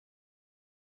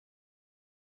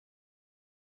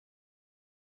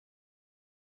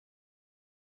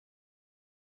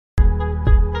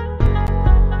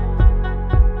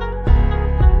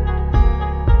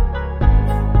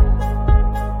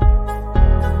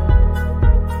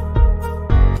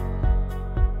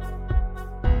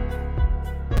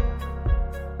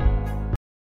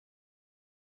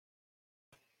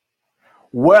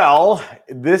Well,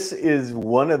 this is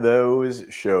one of those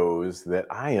shows that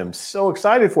I am so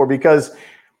excited for because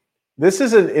this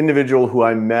is an individual who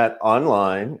I met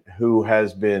online who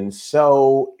has been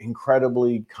so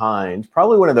incredibly kind,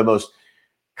 probably one of the most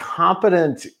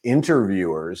competent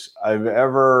interviewers I've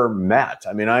ever met.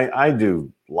 I mean, I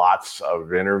do lots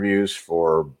of interviews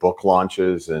for book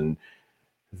launches, and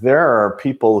there are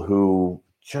people who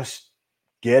just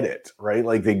get it, right?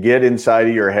 Like they get inside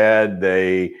of your head,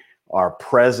 they are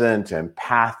present,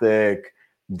 empathic,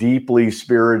 deeply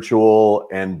spiritual,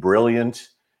 and brilliant.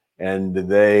 And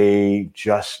they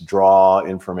just draw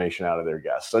information out of their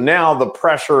guests. So now the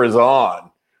pressure is on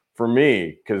for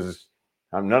me because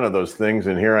I'm none of those things.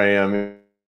 And here I am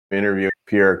interviewing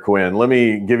Pierre Quinn. Let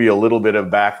me give you a little bit of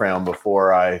background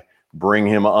before I bring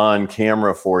him on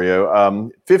camera for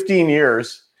you. 15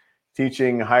 years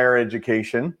teaching higher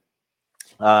education.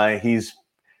 He's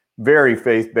very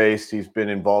faith-based. He's been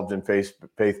involved in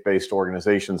faith-based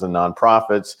organizations and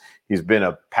nonprofits. He's been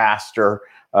a pastor.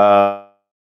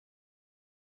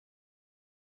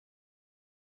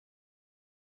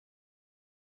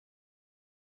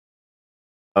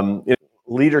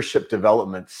 Leadership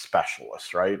development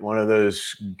specialist, right? One of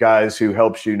those guys who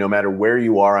helps you no matter where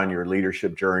you are on your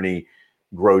leadership journey,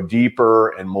 grow deeper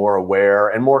and more aware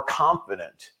and more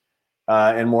confident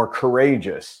and more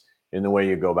courageous in the way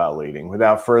you go about leading.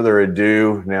 Without further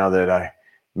ado, now that I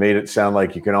made it sound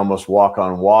like you can almost walk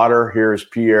on water, here's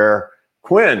Pierre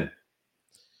Quinn.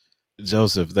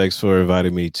 Joseph, thanks for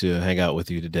inviting me to hang out with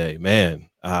you today. Man,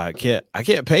 I can't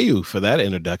pay you for that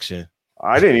introduction.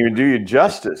 I didn't even do you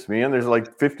justice, man. There's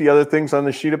like 50 other things on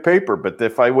the sheet of paper, but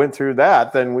if I went through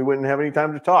that, then we wouldn't have any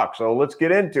time to talk. So let's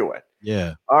get into it.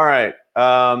 Yeah. All right.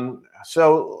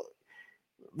 So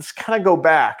let's kind of go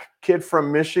back. Kid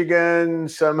from Michigan,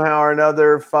 somehow or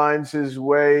another, finds his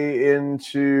way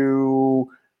into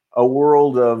a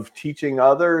world of teaching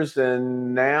others,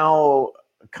 and now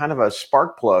kind of a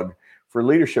spark plug for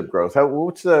leadership growth.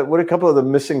 What are a couple of the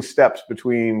missing steps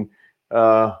between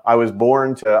I was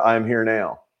born to I'm here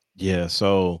now? Yeah.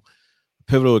 So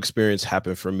pivotal experience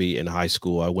happened for me in high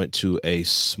school. I went to a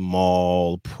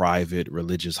small private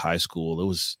religious high school. It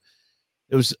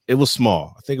was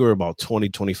small. I think we were about 20,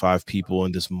 25 people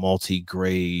in this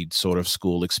multi-grade sort of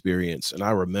school experience. And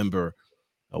I remember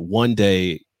one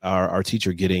day our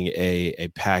teacher getting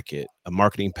a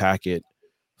marketing packet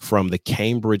from the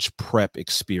Cambridge prep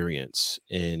experience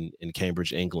in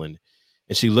Cambridge, England.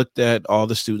 And she looked at all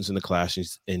the students in the class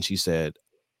and she said,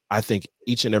 I think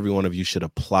each and every one of you should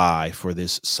apply for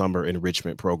this summer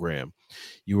enrichment program.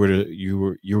 You were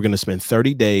going to spend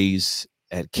 30 days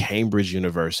at Cambridge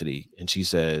University. And she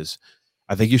says,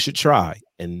 I think you should try.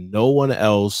 And no one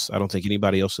else, I don't think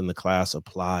anybody else in the class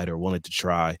applied or wanted to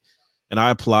try. And I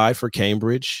applied for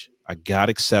Cambridge. I got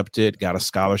accepted, got a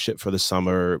scholarship for the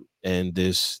summer. And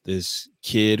this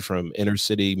kid from inner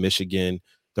city Michigan,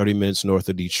 30 minutes north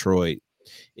of Detroit,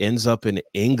 ends up in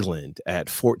England at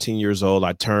 14 years old.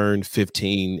 I turned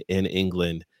 15 in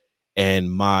England,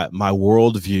 and my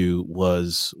worldview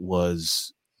was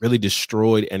really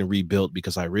destroyed and rebuilt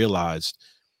because I realized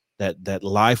that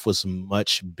life was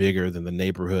much bigger than the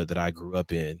neighborhood that I grew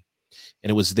up in. And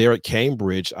it was there at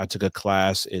Cambridge, I took a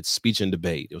class at speech and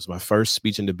debate. It was my first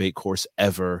speech and debate course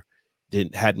ever.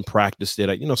 Hadn't practiced it.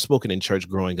 I, spoken in church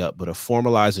growing up, but a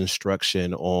formalized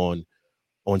instruction on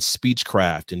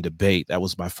speechcraft and debate. That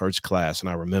was my first class. And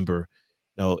I remember,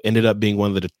 ended up being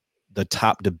one of the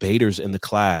top debaters in the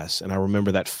class. And I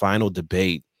remember that final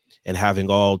debate and having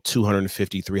all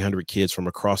 250, 300 kids from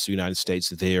across the United States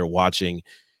there watching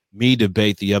me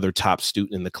debate the other top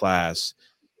student in the class.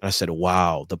 And I said,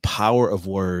 wow, the power of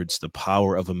words, the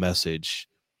power of a message,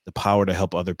 the power to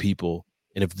help other people.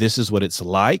 And if this is what it's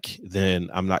like, then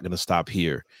I'm not going to stop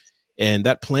here. And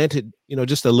that planted,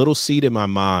 just a little seed in my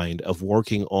mind of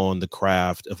working on the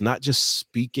craft of not just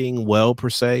speaking well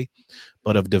per se,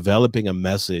 but of developing a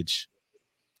message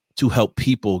to help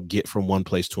people get from one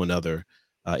place to another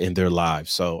in their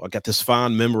lives. So I got this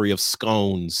fond memory of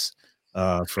scones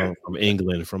from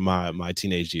England from my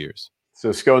teenage years.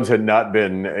 So scones had not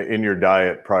been in your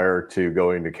diet prior to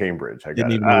going to Cambridge. I got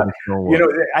Didn't it. even know what a scone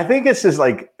was. I think this is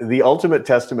like the ultimate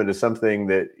testament to something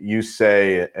that you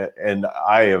say, and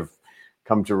I have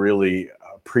come to really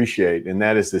appreciate, and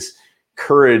that is this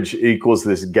courage equals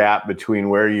this gap between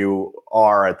where you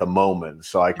are at the moment.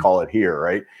 So I call it here,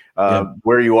 right?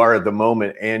 Where you are at the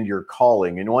moment and your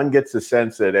calling. And one gets the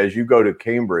sense that as you go to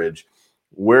Cambridge,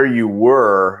 where you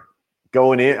were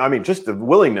going in, I mean, just the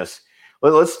willingness.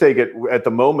 Let's take it at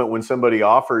the moment when somebody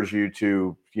offers you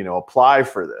to, apply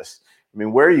for this. I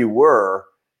mean, where you were,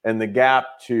 and the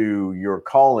gap to your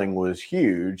calling was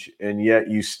huge, and yet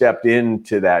you stepped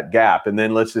into that gap. And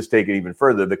then let's just take it even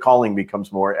further. The calling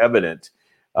becomes more evident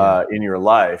in your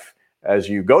life as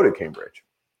you go to Cambridge.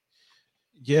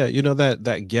 Yeah,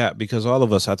 that gap, because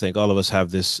I think all of us have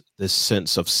this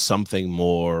sense of something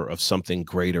more, of something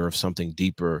greater, of something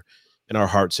deeper in our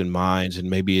hearts and minds, and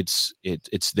maybe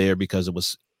it's there because it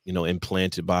was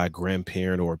implanted by a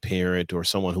grandparent or a parent or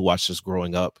someone who watched us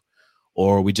growing up,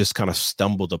 or we just kind of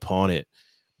stumbled upon it.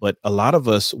 But a lot of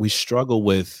us, we struggle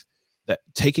with that,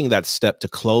 taking that step to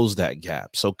close that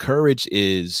gap. So courage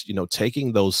is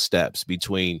taking those steps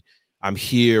between, I'm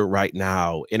here right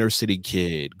now, inner city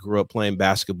kid, grew up playing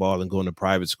basketball and going to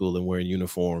private school and wearing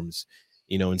uniforms,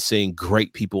 and seeing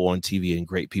great people on TV and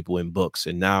great people in books.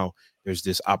 And now there's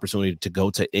this opportunity to go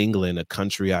to England, a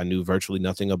country I knew virtually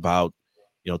nothing about,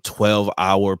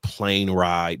 12-hour plane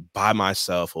ride by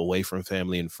myself away from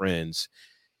family and friends.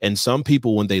 And some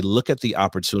people, when they look at the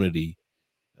opportunity,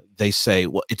 they say,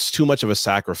 well, it's too much of a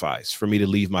sacrifice for me to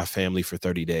leave my family for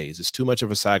 30 days. It's too much of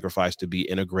a sacrifice to be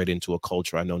integrated into a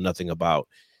culture I know nothing about.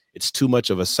 It's too much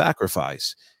of a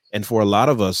sacrifice. And for a lot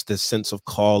of us, this sense of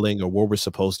calling or where we're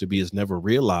supposed to be is never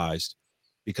realized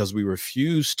because we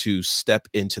refuse to step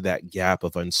into that gap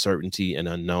of uncertainty and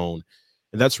unknown.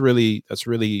 And that's really,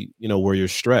 where you're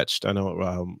stretched. I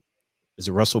know, is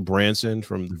it Russell Branson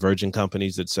from the Virgin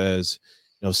Companies that says,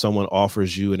 someone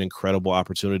offers you an incredible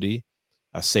opportunity,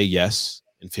 say yes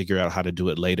and figure out how to do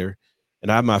it later. And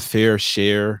I have my fair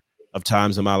share of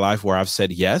times in my life where I've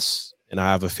said yes, and I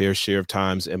have a fair share of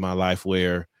times in my life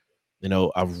where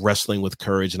I'm wrestling with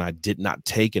courage and I did not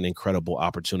take an incredible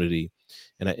opportunity,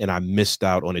 and I missed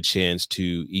out on a chance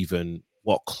to even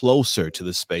walk closer to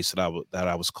the space that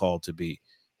I was called to be,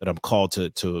 that I'm called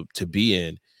to be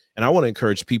in. And I want to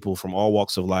encourage people from all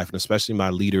walks of life, and especially my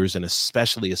leaders, and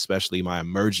especially my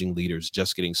emerging leaders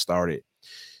just getting started.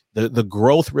 The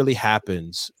growth really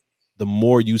happens the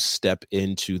more you step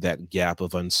into that gap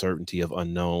of uncertainty, of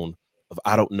unknown, of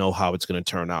I don't know how it's going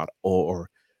to turn out,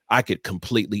 or I could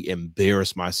completely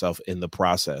embarrass myself in the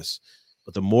process.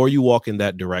 But the more you walk in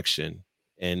that direction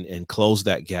and close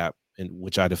that gap, and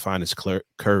which I define as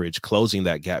courage, closing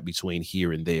that gap between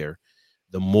here and there,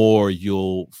 the more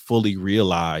you'll fully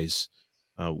realize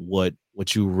what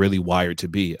you really wired to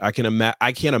be. I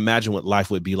can't imagine what life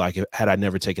would be like had I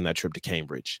never taken that trip to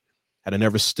Cambridge, had I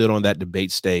never stood on that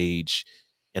debate stage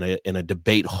in a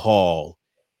debate hall,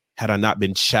 had I not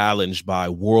been challenged by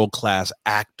world-class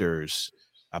actors,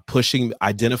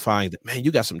 identifying that, man,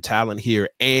 you got some talent here,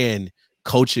 and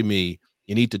coaching me,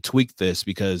 you need to tweak this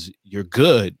because you're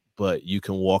good, but you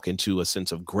can walk into a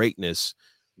sense of greatness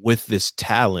with this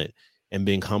talent, and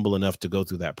being humble enough to go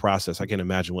through that process. I can't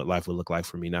imagine what life would look like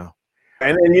for me now.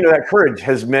 And that courage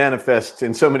has manifested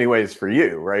in so many ways for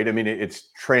you, right? I mean, it's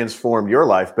transformed your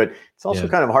life, but it's also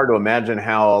kind of hard to imagine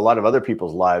how a lot of other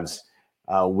people's lives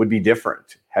would be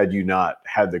different had you not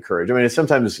had the courage. I mean, it's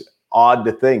sometimes odd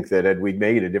to think that had we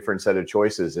made a different set of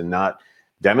choices and not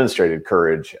demonstrated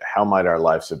courage, how might our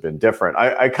lives have been different?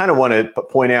 I kind of want to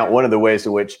point out one of the ways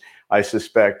in which I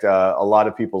suspect a lot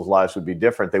of people's lives would be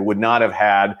different. They would not have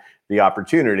had the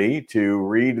opportunity to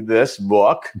read this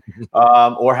book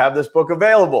or have this book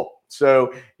available.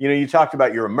 So, you talked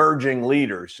about your emerging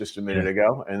leaders just a minute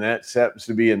ago, and that happens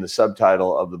to be in the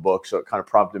subtitle of the book. So it kind of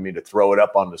prompted me to throw it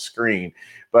up on the screen.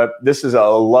 But this is a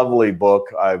lovely book.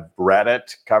 I've read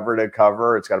it cover to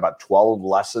cover. It's got about 12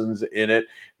 lessons in it.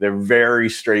 They're very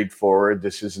straightforward.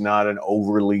 This is not an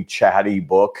overly chatty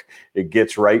book. It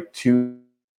gets right to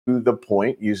the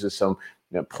point, uses some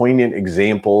poignant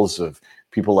examples of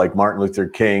people like Martin Luther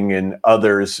King and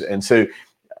others. And so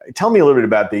tell me a little bit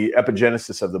about the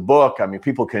epigenesis of the book. I mean,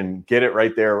 people can get it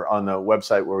right there on the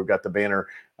website where we've got the banner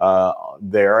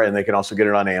there, and they can also get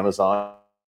it on Amazon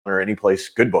or any place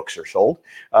good books are sold.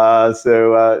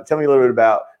 So tell me a little bit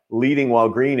about Leading While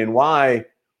Green and why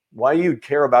you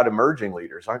care about emerging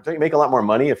leaders. Don't you make a lot more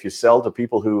money if you sell to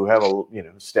people who have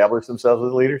established themselves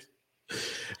as leaders?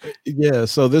 Yeah.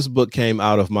 So this book came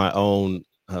out of my own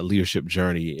leadership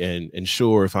journey, and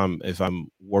sure, if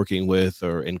I'm working with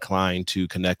or inclined to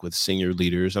connect with senior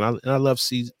leaders, and I love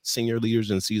senior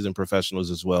leaders and seasoned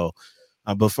professionals as well.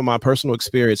 But from my personal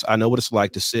experience, I know what it's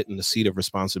like to sit in the seat of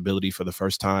responsibility for the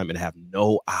first time and have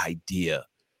no idea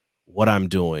what I'm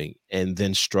doing, and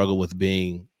then struggle with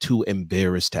being too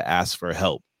embarrassed to ask for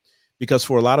help. Because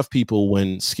for a lot of people,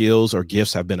 when skills or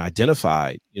gifts have been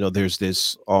identified, there's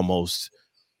this almost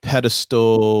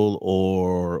pedestal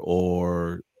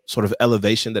or sort of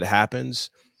elevation that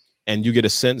happens, and you get a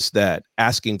sense that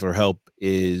asking for help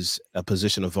is a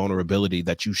position of vulnerability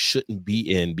that you shouldn't be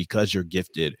in because you're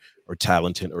gifted or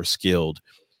talented or skilled.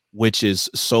 which is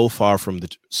so far from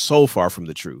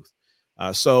the truth.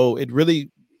 So it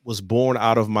really was born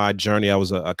out of my journey. I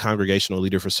was a congregational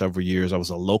leader for several years. I was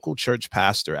a local church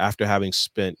pastor after having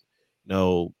spent,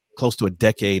 close to a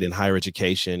decade in higher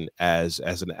education as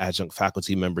an adjunct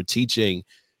faculty member teaching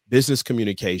business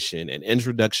communication and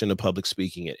introduction to public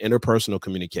speaking and interpersonal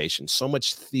communication. So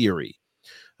much theory.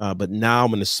 But now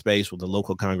I'm in a space with a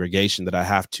local congregation that I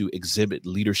have to exhibit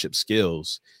leadership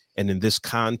skills. And in this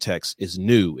context is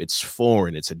new, it's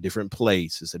foreign, it's a different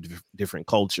place, it's a different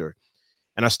culture.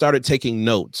 And I started taking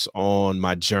notes on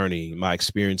my journey, my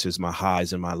experiences, my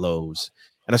highs and my lows.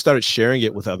 And I started sharing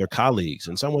it with other colleagues.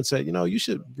 And someone said, you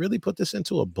should really put this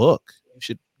into a book.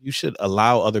 You should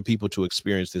allow other people to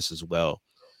experience this as well.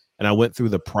 And I went through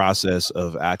the process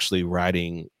of actually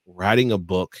writing a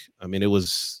book. I mean, it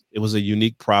was a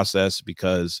unique process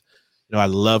because, I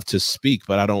love to speak,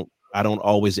 but I don't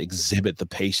always exhibit the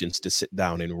patience to sit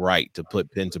down and write, to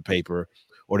put pen to paper,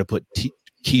 or to put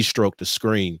keystroke to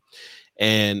screen.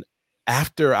 And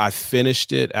after I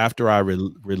finished it, after I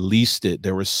released it,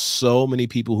 there were so many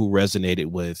people who resonated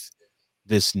with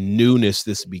this newness,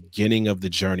 this beginning of the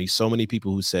journey. So many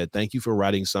people who said, thank you for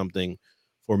writing something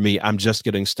for me. I'm just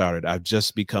getting started. I've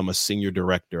just become a senior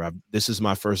director. This is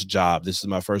my first job. This is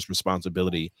my first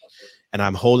responsibility. And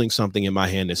I'm holding something in my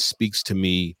hand that speaks to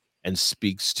me and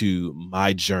speaks to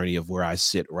my journey of where I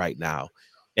sit right now.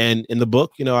 And in the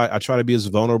book, I try to be as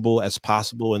vulnerable as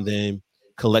possible, and then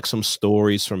collect some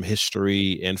stories from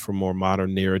history and from more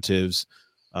modern narratives,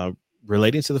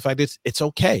 relating to the fact that it's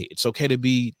okay. It's okay to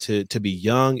be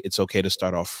young. It's okay to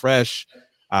start off fresh.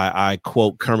 I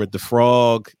quote Kermit the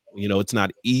Frog. It's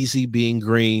not easy being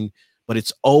green, but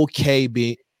it's okay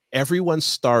being. Everyone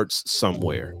starts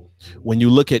somewhere. When you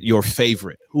look at your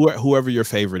favorite, whoever your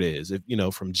favorite is,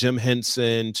 if from Jim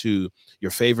Henson to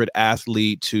your favorite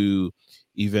athlete to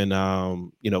even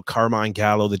Carmine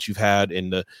Gallo that you've had,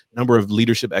 and the number of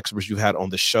leadership experts you've had on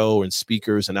the show, and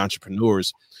speakers and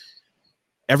entrepreneurs,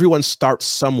 everyone starts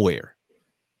somewhere.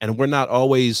 And we're not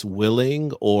always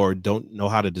willing or don't know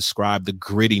how to describe the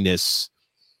grittiness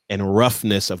and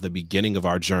roughness of the beginning of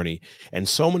our journey. And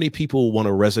so many people want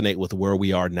to resonate with where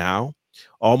we are now,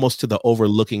 almost to the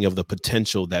overlooking of the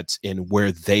potential that's in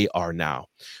where they are now.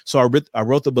 So I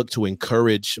wrote the book to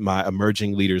encourage my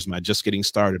emerging leaders, my just getting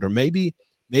started, or maybe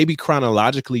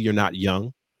chronologically you're not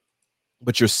young,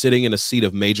 but you're sitting in a seat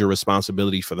of major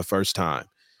responsibility for the first time.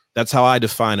 That's how I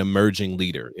define emerging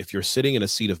leader. If you're sitting in a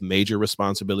seat of major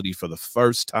responsibility for the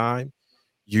first time,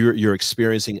 you're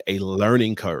experiencing a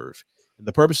learning curve. And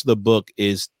the purpose of the book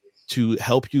is to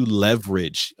help you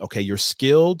leverage, okay, you're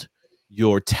skilled,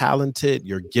 you're talented,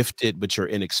 you're gifted, but you're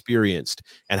inexperienced.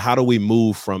 And how do we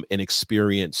move from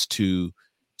inexperience to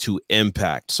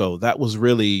impact? So that was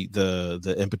really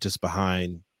the impetus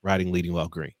behind writing Leading While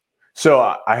Green.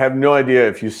 So I have no idea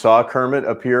if you saw Kermit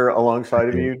appear alongside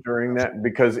of you during that,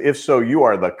 because if so, you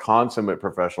are the consummate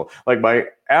professional. Like, my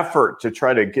effort to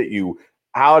try to get you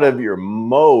out of your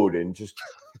mode and just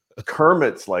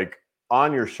Kermit's like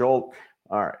on your shoulder.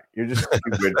 All right, you're just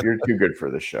too good. You're too good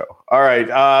for the show. All right,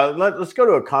 let's go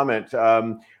to a comment.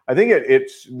 I think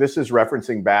this is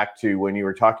referencing back to when you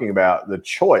were talking about the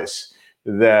choice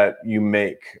that you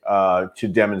make to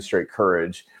demonstrate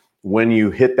courage when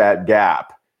you hit that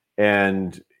gap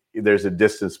and there's a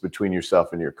distance between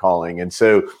yourself and your calling. And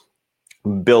so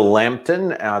Bill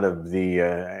Lampton out of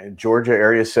the Georgia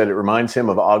area said it reminds him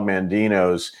of Og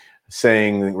Mandino's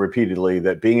saying repeatedly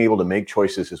that being able to make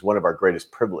choices is one of our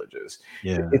greatest privileges.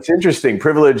 Yeah. It's interesting.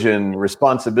 Privilege and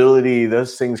responsibility,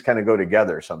 those things kind of go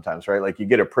together sometimes, right? Like, you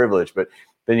get a privilege, but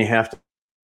then you have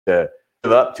to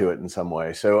live up to it in some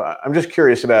way. So I'm just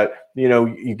curious about,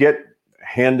 you get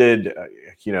handed,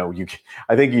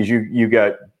 I think you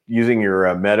got, using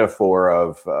your metaphor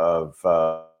of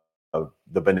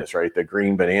the bananas, right? The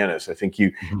green bananas. I think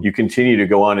you continue to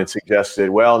go on and suggest that,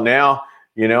 well, now,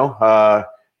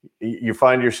 you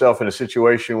find yourself in a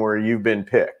situation where you've been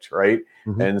picked, right?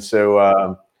 Mm-hmm. And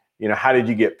so, how did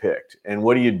you get picked, and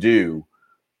what do you do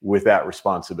with that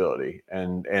responsibility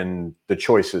and the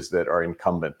choices that are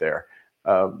incumbent there?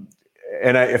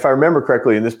 And if I remember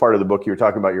correctly, in this part of the book, you were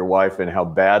talking about your wife and how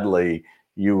badly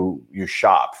you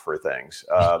shop for things,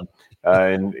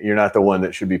 and you're not the one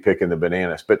that should be picking the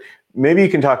bananas. But maybe you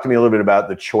can talk to me a little bit about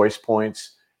the choice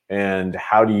points and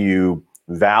how do you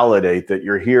validate that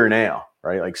you're here now,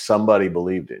 right? Like, somebody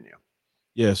believed in you.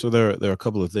 Yeah. So there are a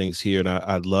couple of things here, and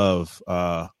I'd love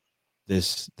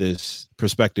this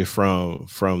perspective from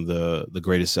the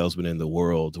greatest salesman in the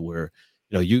world, where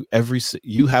you have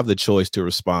the choice to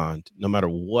respond no matter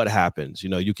what happens.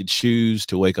 You could choose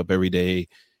to wake up every day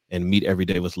and meet every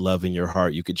day with love in your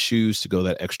heart. You could choose to go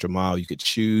that extra mile. You could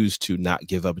choose to not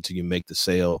give up until you make the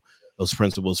sale. Those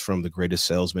principles from the greatest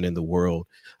salesman in the world.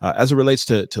 As it relates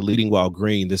to leading while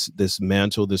green, this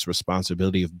mantle, this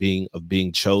responsibility of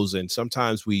being chosen.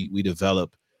 Sometimes we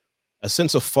develop a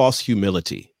sense of false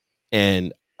humility,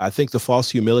 and I think the false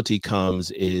humility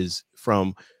comes is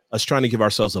from us trying to give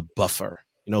ourselves a buffer.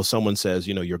 Someone says,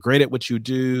 you're great at what you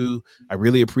do. I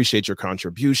really appreciate your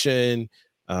contribution.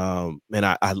 And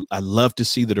I love to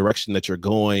see the direction that you're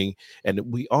going. And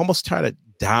we almost try to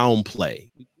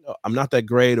downplay. I'm not that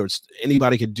great, or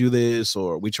anybody could do this,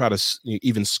 or we try to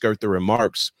even skirt the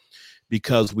remarks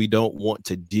because we don't want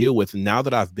to deal with, now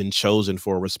that I've been chosen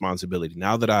for a responsibility,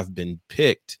 now that I've been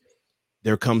picked,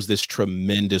 there comes this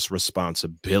tremendous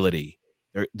responsibility,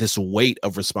 this weight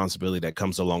of responsibility that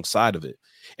comes alongside of it.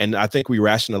 And I think we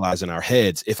rationalize in our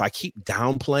heads, if I keep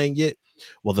downplaying it,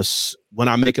 well, when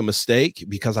I make a mistake,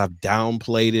 because I've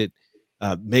downplayed it,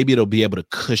 maybe it'll be able to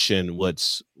cushion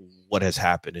what has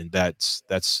happened. And that's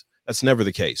never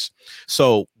the case.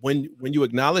 So when you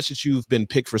acknowledge that you've been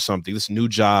picked for something, this new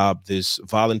job, this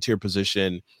volunteer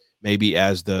position, maybe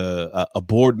as a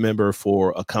board member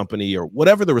for a company or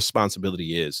whatever the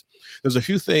responsibility is, there's a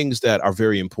few things that are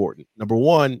very important. Number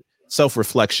one,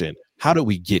 self-reflection. How did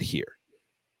we get here?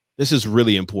 This is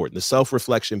really important. The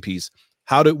self-reflection piece.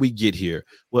 How did we get here?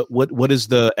 What does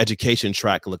the education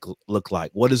track look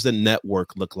like? What does the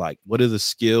network look like? What do the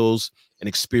skills and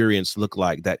experience look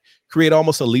like that create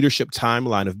almost a leadership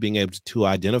timeline of being able to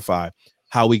identify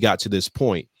how we got to this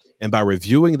point? And by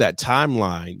reviewing that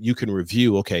timeline, you can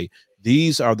review, okay,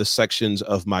 these are the sections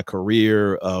of my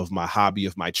career, of my hobby,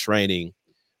 of my training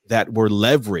that were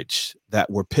leveraged, that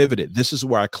were pivoted. This is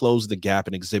where I closed the gap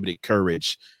and exhibited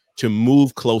courage to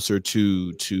move closer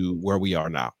to where we are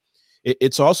now.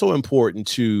 It's also important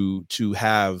to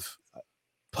have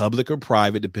public or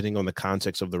private, depending on the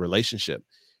context of the relationship,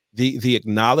 the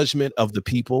acknowledgement of the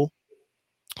people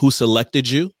who selected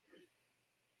you.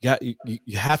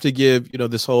 You have to give,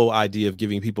 this whole idea of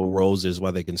giving people roses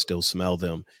while they can still smell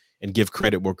them, and give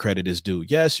credit where credit is due.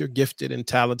 Yes, you're gifted and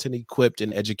talented, equipped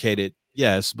and educated.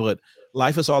 Yes, but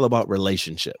life is all about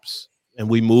relationships. And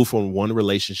we move from one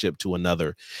relationship to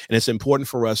another. And it's important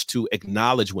for us to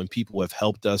acknowledge when people have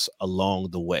helped us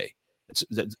along the way.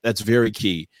 That's very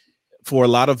key. For a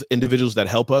lot of individuals that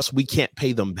help us, we can't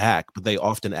pay them back, but they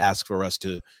often ask for us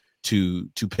to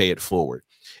pay it forward.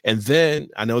 And then,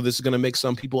 I know this is going to make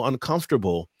some people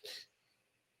uncomfortable,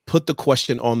 put the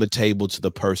question on the table to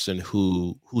the person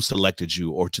who selected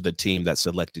you, or to the team that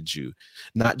selected you.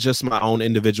 Not just my own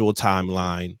individual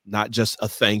timeline, not just a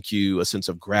thank you, a sense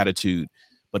of gratitude,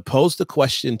 but pose the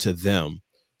question to them.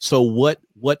 So what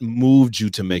moved you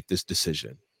to make this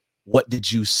decision? What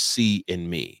did you see in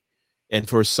me? And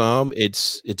for some,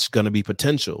 it's going to be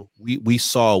potential. We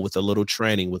saw, with a little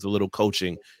training, with a little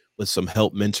coaching, with some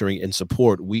help, mentoring, and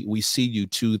support, we see you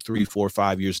 2, 3, 4,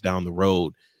 5 years down the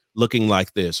road looking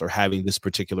like this, or having this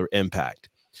particular impact.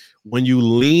 When you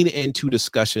lean into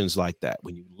discussions like that,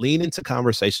 when you lean into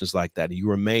conversations like that, and you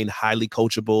remain highly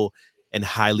coachable and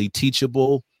highly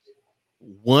teachable,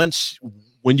 when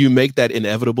you make that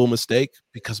inevitable mistake,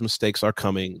 because mistakes are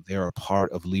coming, they're a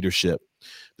part of leadership.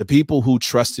 The people who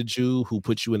trusted you, who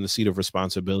put you in the seat of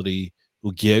responsibility,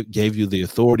 who gave you the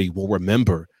authority, will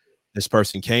remember this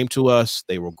person came to us.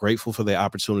 They were grateful for the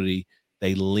opportunity.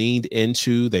 They leaned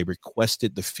into, they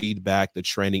requested the feedback, the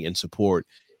training, and support.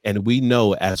 And we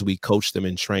know, as we coach them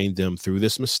and train them through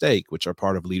this mistake, which are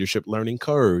part of leadership learning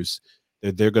curves,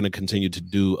 that they're going to continue to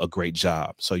do a great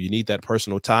job. So you need that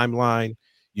personal timeline.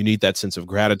 You need that sense of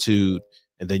gratitude.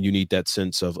 And then you need that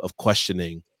sense of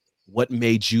questioning, what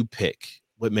made you pick?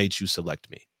 What made you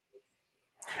select me?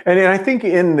 And I think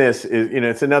in this is,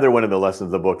 it's another one of the lessons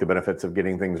of the book, The Benefits of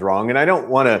Getting Things Wrong. And I don't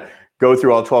want to go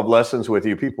through all 12 lessons with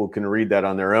you. People can read that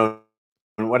on their own.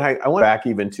 And what I want back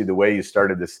even to the way you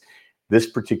started this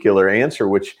particular answer,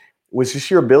 which was just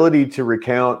your ability to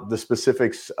recount the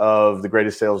specifics of The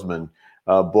Greatest Salesman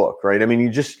book, right? I mean, you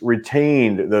just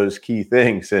retained those key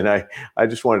things. And I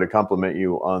just wanted to compliment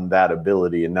you on that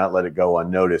ability and not let it go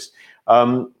unnoticed.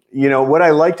 What I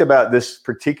liked about this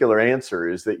particular answer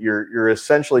is that you're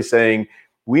essentially saying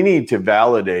we need to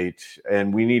validate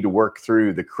and we need to work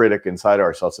through the critic inside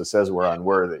ourselves that says we're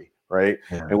unworthy, right?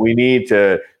 Yeah. And we need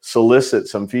to solicit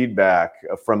some feedback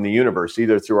from the universe,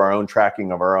 either through our own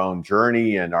tracking of our own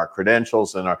journey and our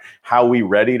credentials and how we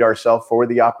readied ourselves for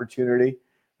the opportunity.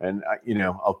 And,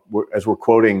 as we're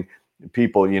quoting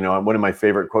people, one of my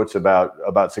favorite quotes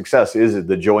about success is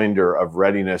the joinder of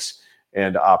readiness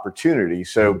and opportunity.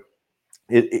 So,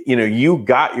 you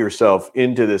got yourself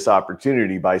into this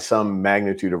opportunity by some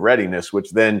magnitude of readiness,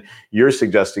 which then you're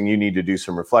suggesting you need to do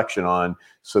some reflection on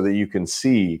so that you can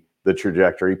see the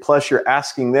trajectory. Plus, you're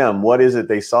asking them, what is it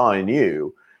they saw in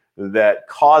you that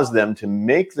caused them to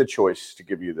make the choice to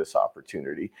give you this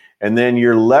opportunity? And then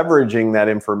you're leveraging that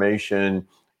information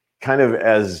kind of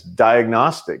as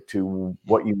diagnostic to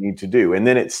what you need to do. And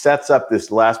then it sets up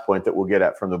this last point that we'll get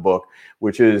at from the book,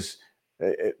 which is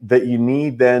that you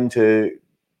need then to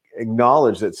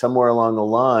acknowledge that somewhere along the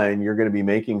line, you're going to be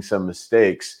making some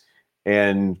mistakes,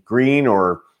 and green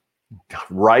or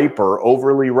ripe or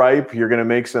overly ripe, you're going to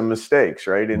make some mistakes,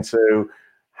 right? And so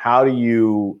how do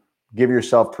you give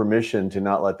yourself permission to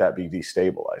not let that be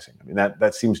destabilizing? I mean,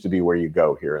 that seems to be where you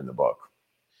go here in the book.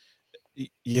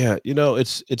 Yeah,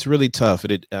 it's really tough.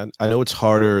 And I know it's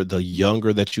harder the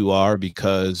younger that you are,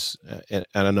 because, and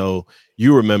I know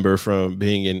you remember from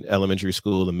being in elementary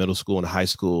school and middle school and high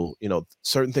school,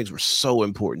 certain things were so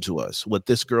important to us. What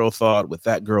this girl thought, what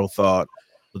that girl thought,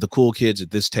 what the cool kids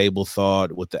at this table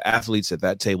thought, what the athletes at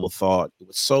that table thought. It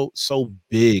was so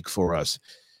big for us.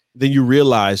 Then you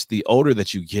realize the older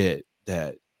that you get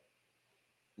that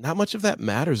not much of that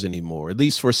matters anymore, at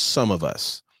least for some of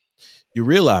us. You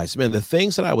realize, man, the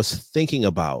things that I was thinking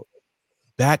about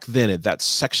back then at that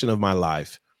section of my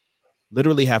life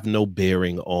literally have no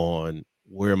bearing on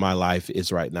where my life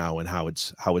is right now and how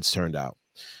it's turned out.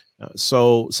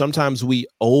 So sometimes we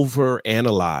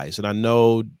overanalyze, and I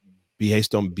know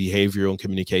based on behavioral and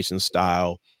communication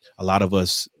style, a lot of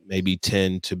us maybe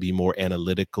tend to be more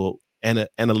analytical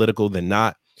than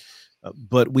not.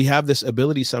 But we have this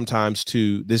ability sometimes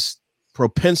this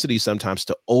propensity sometimes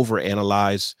to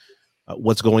overanalyze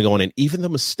what's going on, and even the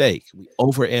mistake. We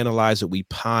overanalyze it, we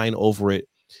pine over it,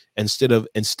 instead of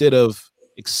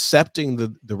accepting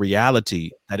the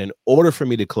reality that in order for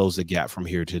me to close the gap from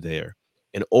here to there,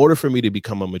 in order for me to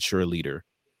become a mature leader,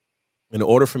 in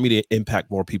order for me to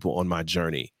impact more people on my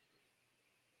journey,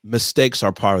 mistakes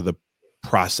are part of the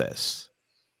process.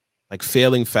 Like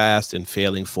failing fast and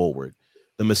failing forward.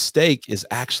 The mistake is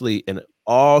actually an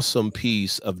awesome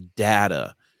piece of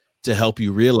data to help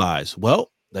you realize,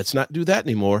 well, let's not do that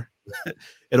anymore.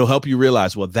 It'll help you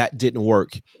realize, well, that didn't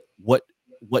work. What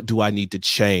do I need to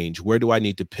change? Where do I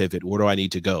need to pivot? Where do I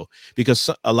need to go? Because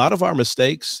a lot of our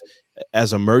mistakes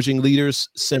as emerging leaders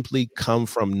simply come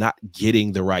from not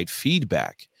getting the right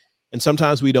feedback. And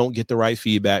sometimes we don't get the right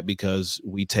feedback because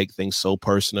we take things so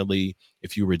personally.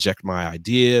 If you reject my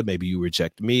idea, maybe you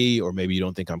reject me, or maybe you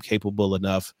don't think I'm capable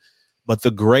enough. But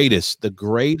the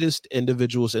greatest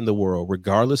individuals in the world,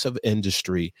 regardless of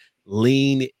industry,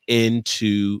 lean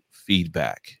into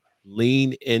feedback,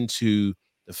 lean into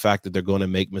the fact that they're going to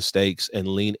make mistakes, and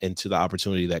lean into the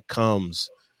opportunity that comes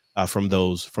from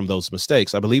those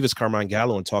mistakes. I believe it's Carmine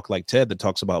Gallo in Talk Like Ted that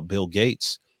talks about Bill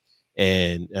Gates,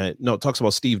 and no, it talks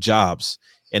about Steve Jobs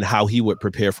and how he would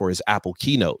prepare for his Apple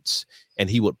keynotes, and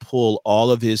he would pull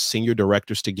all of his senior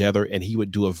directors together, and he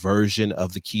would do a version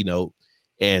of the keynote,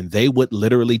 and they would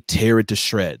literally tear it to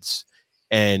shreds.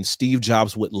 And Steve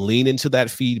Jobs would lean into that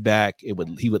feedback. He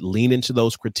would lean into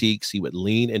those critiques. He would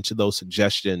lean into those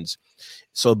suggestions.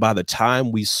 So by the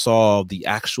time we saw the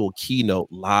actual keynote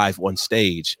live on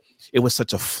stage, it was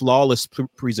such a flawless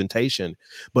presentation.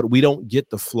 But we don't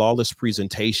get the flawless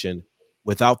presentation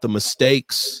without the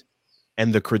mistakes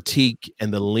and the critique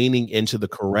and the leaning into the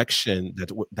correction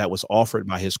that was offered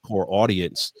by his core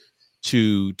audience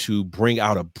to bring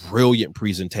out a brilliant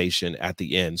presentation at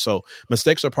the end. So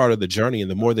mistakes are part of the journey. And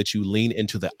the more that you lean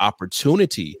into the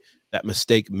opportunity that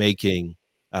mistake making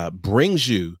brings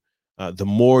you, the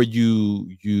more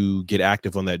you get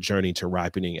active on that journey to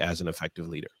ripening as an effective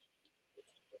leader.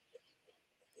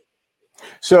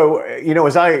 So,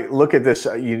 as I look at this,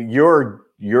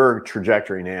 your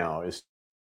trajectory now is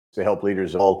to help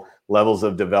leaders of all levels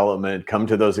of development come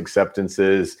to those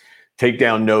acceptances, take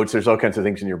down notes. There's all kinds of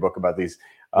things in your book about these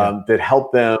that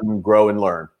help them grow and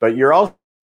learn. But you're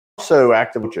also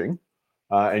active coaching,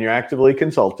 and you're actively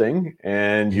consulting,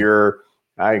 and you're,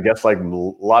 I guess, like a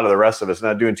lot of the rest of us,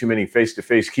 not doing too many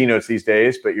face-to-face keynotes these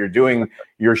days, but you're doing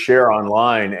your share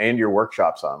online and your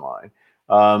workshops online.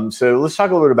 So let's talk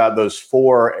a little bit about those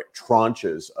 4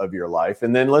 tranches of your life.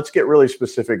 And then let's get really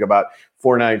specific about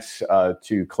 4 Nights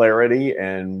to Clarity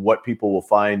and what people will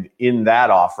find in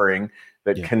that offering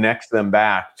that connects them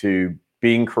back to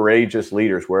being courageous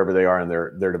leaders wherever they are in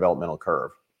their developmental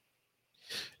curve.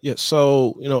 Yeah.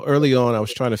 So, early on, I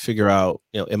was trying to figure out,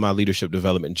 in my leadership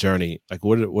development journey, like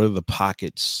what are the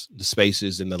pockets, the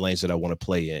spaces, and the lanes that I want to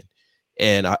play in.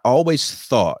 And I always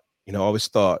thought,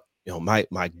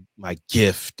 my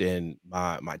gift and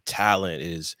my talent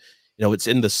is, it's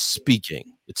in the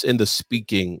speaking, It's in the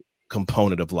speaking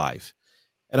component of life.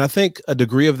 And I think a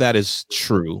degree of that is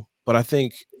true, but I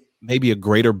think maybe a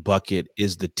greater bucket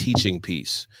is the teaching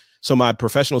piece. So my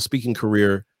professional speaking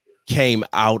career came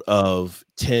out of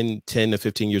 10 to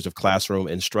 15 years of classroom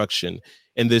instruction,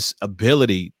 and this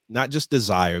ability, not just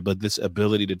desire, but this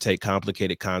ability to take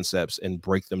complicated concepts and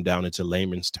break them down into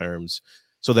layman's terms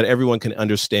so that everyone can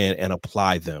understand and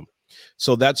apply them.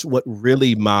 So that's what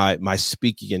really my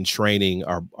speaking and training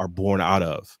are born out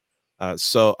of.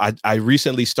 So I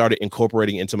recently started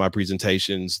incorporating into my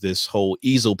presentations this whole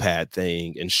easel pad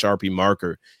thing and Sharpie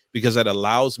marker, because that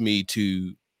allows me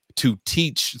to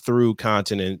teach through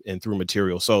content and through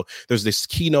material. So there's this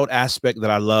keynote aspect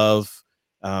that I love.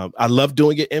 I love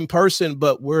doing it in person,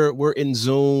 but we're in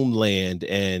Zoom land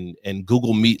and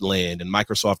Google Meet land and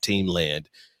Microsoft Team land.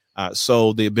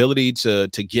 So the ability to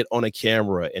get on a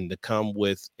camera and to come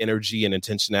with energy and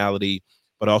intentionality,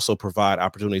 but also provide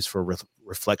opportunities for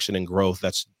reflection and growth.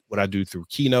 That's what I do through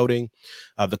keynoting.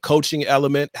 The coaching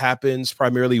element happens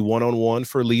primarily one-on-one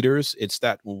for leaders. It's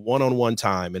that one-on-one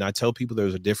time. And I tell people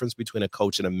there's a difference between a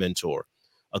coach and a mentor.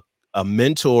 A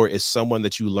mentor is someone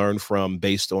that you learn from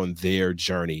based on their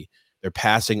journey. They're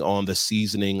passing on the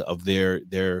seasoning of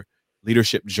their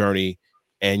leadership journey,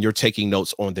 and you're taking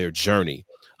notes on their journey.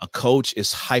 A coach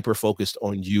is hyper-focused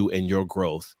on you and your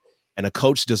growth. And a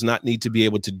coach does not need to be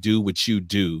able to do what you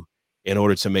do in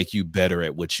order to make you better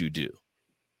at what you do.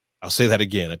 I'll say that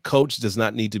again. A coach does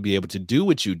not need to be able to do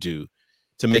what you do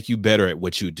to make you better at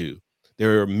what you do.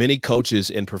 There are many coaches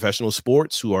in professional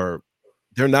sports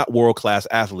they're not world-class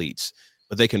athletes,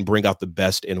 but they can bring out the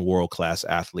best in world-class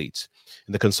athletes.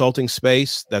 In the consulting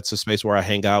space, that's a space where I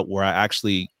hang out, where I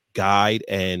actually guide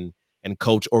and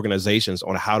coach organizations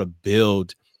on how to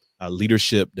build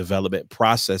leadership development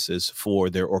processes for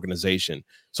their organization.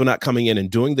 So not coming in and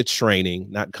doing the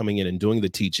training, not coming in and doing the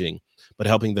teaching, but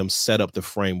helping them set up the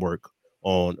framework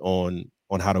on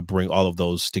how to bring all of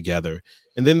those together.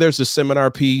 And then there's the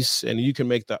seminar piece, and you can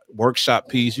make the workshop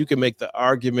piece. You can make the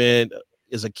argument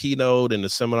is a keynote and a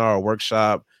seminar or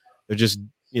workshop. They're just,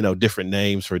 different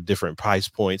names for different price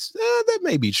points. That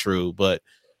may be true, but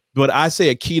I say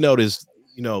a keynote is,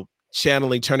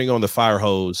 turning on the fire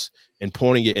hose and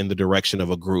pointing it in the direction of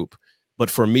a group. But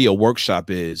for me, a workshop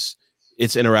it's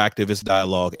interactive, it's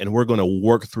dialogue, and we're going to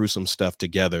work through some stuff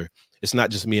together. It's not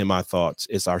just me and my thoughts,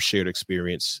 it's our shared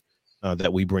experience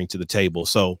that we bring to the table.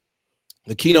 So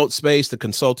the keynote space, the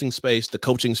consulting space, the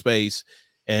coaching space,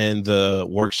 and the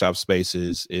workshop space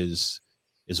is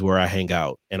where I hang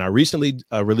out. And I recently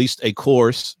released a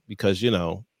course because,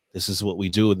 this is what we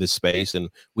do in this space, and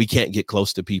we can't get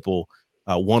close to people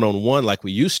one-on-one like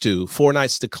we used to. 4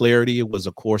 Nights to Clarity. It was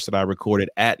a course that I recorded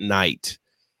at night.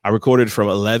 I recorded from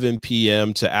 11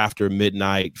 p.m. to after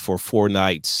midnight for 4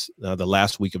 nights, the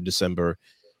last week of December.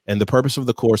 And the purpose of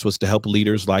the course was to help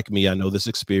leaders like me. I know this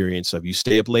experience of you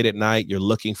stay up late at night, you're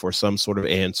looking for some sort of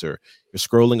answer. You're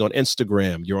scrolling on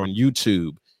Instagram, you're on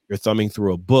YouTube, you're thumbing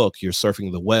through a book, you're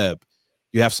surfing the web.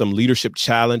 You have some leadership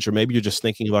challenge, or maybe you're just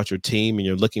thinking about your team and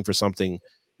you're looking for something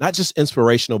not just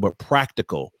inspirational, but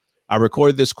practical. I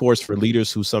recorded this course for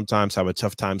leaders who sometimes have a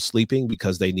tough time sleeping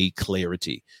because they need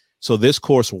clarity. So this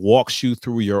course walks you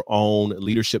through your own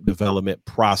leadership development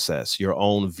process, your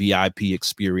own VIP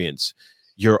experience,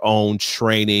 your own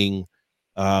training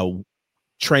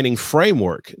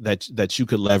framework that you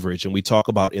could leverage. And we talk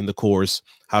about in the course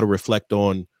how to reflect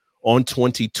on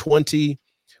 2020.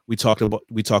 We talk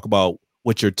about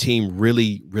what your team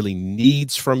really, really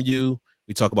needs from you.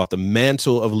 We talk about the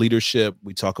mantle of leadership.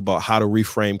 We talk about how to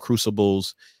reframe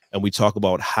crucibles, and we talk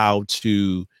about how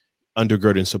to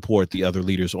undergird and support the other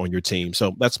leaders on your team.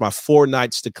 So that's my 4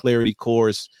 Nights to Clarity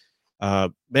course.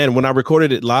 Man, when I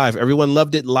recorded it live, everyone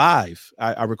loved it live.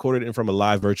 I recorded it from a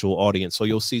live virtual audience. So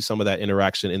you'll see some of that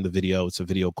interaction in the video. It's a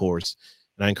video course.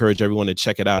 And I encourage everyone to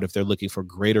check it out if they're looking for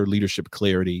greater leadership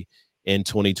clarity in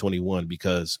 2021,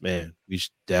 because, man, we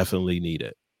definitely need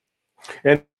it.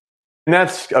 And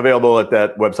that's available at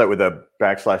that website with a /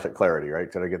 at Clarity,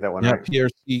 right? Did I get that one right?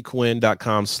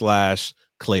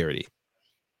 PierreCQuinn.com/clarity.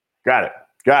 Got it.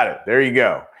 There you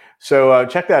go. So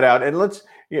check that out. And let's,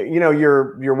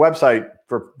 your website,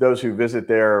 for those who visit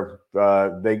there,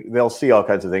 they'll see all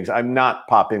kinds of things. I'm not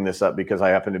popping this up because I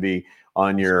happen to be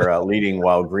on your Leading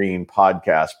While Green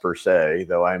podcast per se,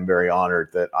 though I'm very honored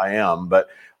that I am. But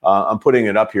I'm putting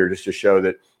it up here just to show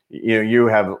that, you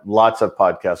have lots of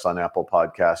podcasts on Apple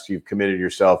Podcasts. You've committed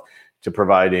yourself to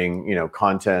providing,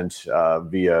 content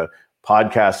via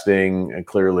podcasting, and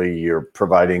clearly you're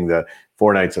providing the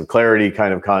 4 Nights of Clarity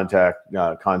kind of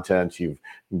content. You've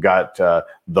got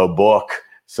the book.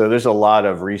 So there's a lot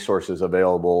of resources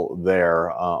available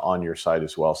there on your site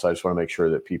as well. So I just want to make sure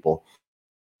that people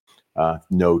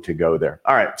know to go there.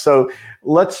 All right, so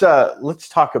let's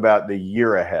talk about the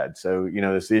year ahead. So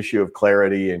this issue of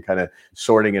clarity and kind of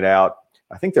sorting it out.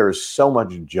 I think there is so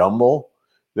much jumble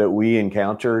that we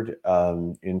encountered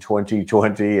in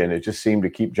 2020, and it just seemed to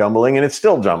keep jumbling, and it's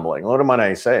still jumbling. What am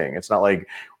I saying? It's not like,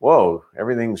 whoa,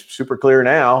 everything's super clear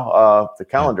now. The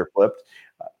calendar flipped.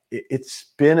 It's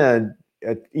been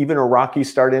even a rocky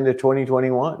start into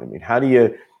 2021. I mean, how do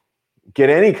you get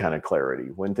any kind of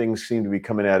clarity when things seem to be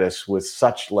coming at us with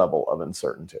such level of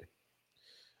uncertainty?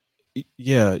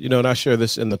 Yeah, and I share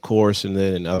this in the course and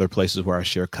then in other places where I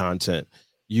share content.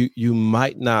 You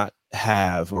might not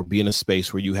have or be in a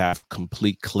space where you have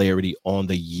complete clarity on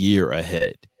the year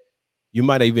ahead. You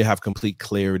might even have complete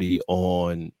clarity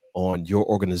on your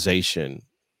organization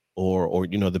or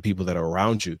the people that are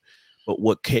around you. But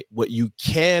what you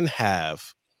can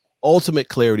have ultimate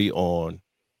clarity on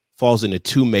falls into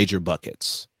two major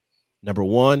buckets. Number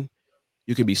one,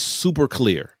 you can be super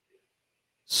clear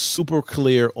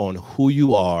on who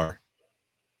you are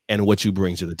and what you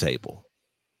bring to the table.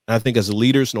 And I think as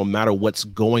leaders, no matter what's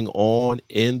going on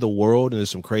in the world, and there's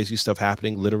some crazy stuff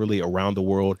happening literally around the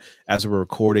world as we're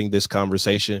recording this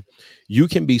conversation, you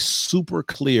can be super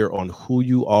clear on who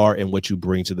you are and what you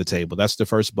bring to the table. That's the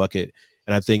first bucket.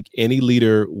 And I think any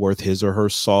leader worth his or her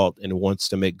salt and wants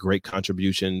to make great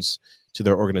contributions to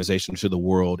their organization, to the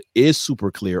world, is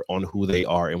super clear on who they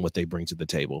are and what they bring to the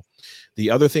table. The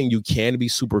other thing you can be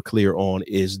super clear on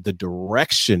is the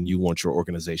direction you want your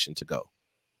organization to go.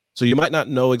 So you might not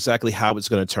know exactly how it's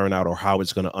going to turn out or how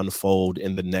it's going to unfold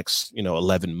in the next,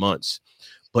 11 months,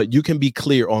 but you can be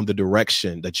clear on the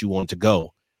direction that you want to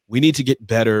go. We need to get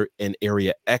better in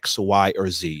area X, Y, or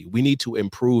Z. We need to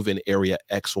improve in area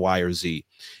X, Y, or Z.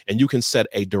 And you can set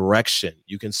a direction.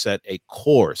 You can set a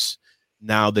course.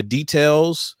 Now, the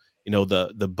details,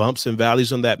 the bumps and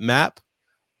valleys on that map,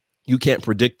 you can't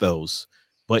predict those,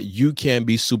 but you can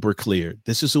be super clear.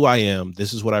 This is who I am.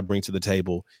 This is what I bring to the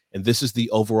table. And this is the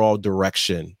overall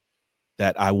direction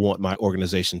that I want my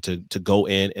organization to go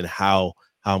in, and how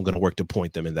I'm going to work to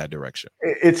point them in that direction.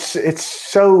 It's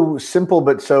so simple,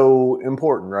 but so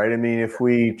important, right? I mean, if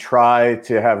we try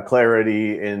to have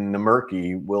clarity in the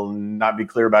murky, we'll not be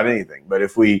clear about anything. But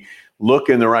if we look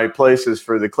in the right places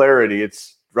for the clarity,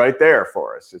 it's right there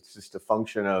for us. It's just a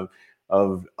function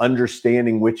of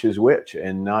understanding which is which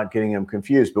and not getting them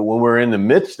confused. But when we're in the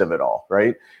midst of it all,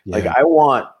 right? Yeah. Like, I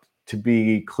want to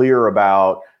be clear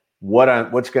about when am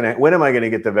I going to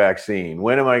get the vaccine?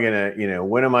 When am I going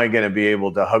to be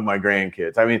able to hug my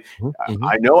grandkids? I mean, mm-hmm.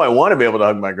 I know I want to be able to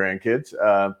hug my grandkids,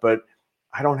 but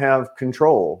I don't have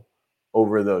control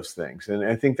over those things. And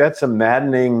I think that's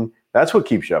that's what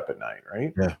keeps you up at night,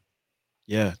 right? Yeah.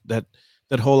 Yeah.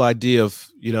 That whole idea of,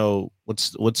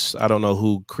 what's I don't know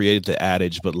who created the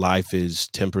adage, but life is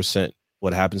 10%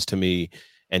 what happens to me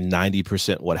and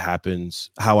 90%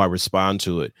 how I respond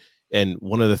to it. And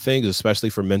one of the things, especially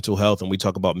for mental health, and we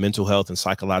talk about mental health and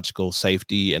psychological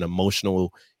safety and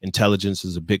emotional intelligence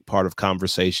is a big part of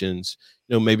conversations,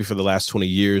 maybe for the last 20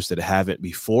 years that haven't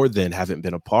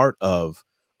been a part of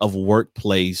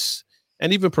workplace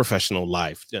and even professional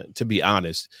life, to be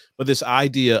honest. But this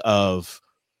idea of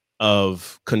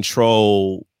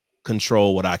control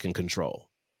what I can control,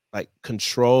 like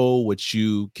control what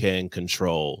you can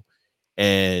control.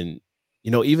 And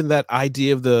even that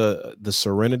idea of the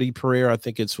serenity prayer, I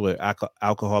think it's with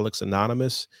Alcoholics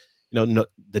Anonymous,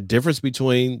 the difference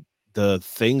between the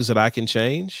things that I can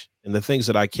change and the things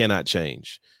that I cannot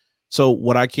change. So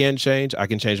what I can change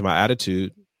my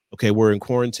attitude. Okay, we're in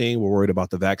quarantine. We're worried about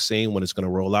the vaccine, when it's going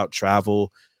to roll out,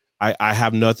 travel. I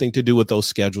have nothing to do with those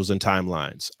schedules and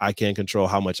timelines. I can control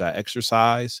how much I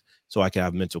exercise so I can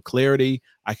have mental clarity.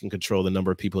 I can control the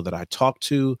number of people that I talk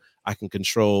to. I can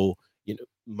control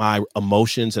my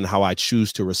emotions and how I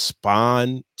choose to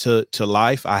respond to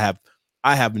life. I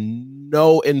have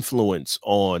no influence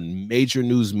on major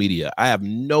news media. I have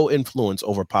no influence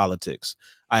over politics.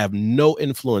 I have no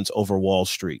influence over Wall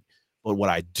Street. But what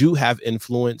I do have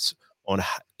influence on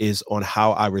is on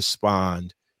how I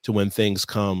respond to when things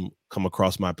come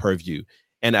across my purview.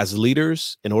 And as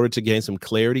leaders, in order to gain some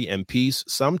clarity and peace,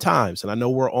 sometimes, and I know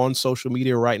we're on social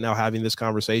media right now having this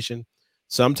conversation,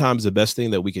 sometimes the best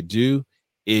thing that we could do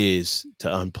is to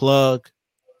unplug,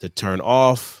 to turn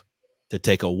off, to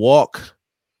take a walk,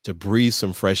 to breathe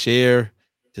some fresh air,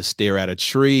 to stare at a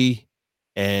tree,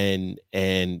 and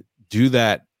do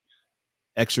that,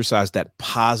 exercise that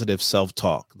positive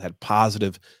self-talk, that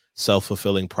positive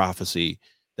self-fulfilling prophecy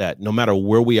that no matter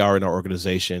where we are in our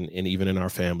organization and even in our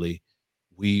family,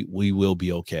 we will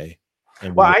be okay.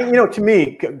 And Well, to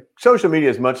me, social media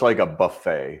is much like a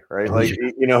buffet, right? oh, Like,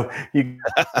 yeah. you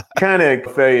kind of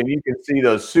buffet and you can see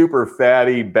those super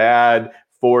fatty, bad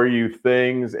for you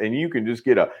things, and you can just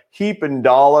get a heap and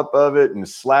dollop of it and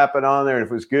slap it on there. And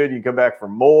if it was good, you come back for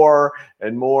more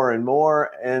and more and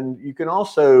more. And you can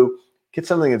also get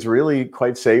something that's really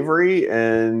quite savory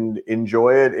and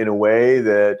enjoy it in a way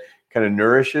that kind of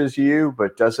nourishes you,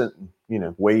 but doesn't,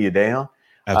 weigh you down.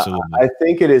 Absolutely. I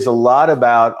think it is a lot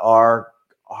about our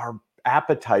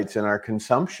appetites and our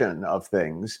consumption of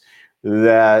things,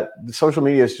 that social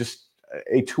media is just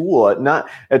a tool, not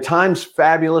at times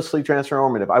fabulously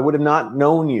transformative. I would have not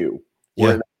known you were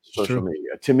Yeah, it it's social true.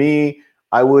 media. To me,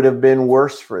 I would have been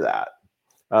worse for that.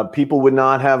 People would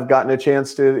not have gotten a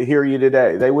chance to hear you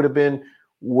today. They would have been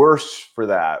worse for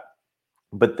that.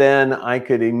 But then I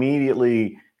could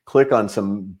immediately click on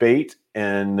some bait,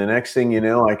 and the next thing you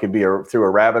know, I could be through a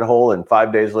rabbit hole, and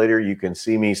 5 days later you can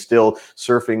see me still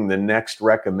surfing the next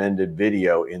recommended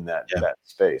video in that Yeah.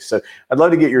 space. So I'd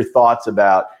love to get your thoughts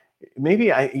about,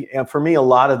 maybe for me, a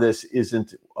lot of this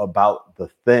isn't about the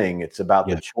thing, it's about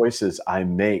Yeah. the choices I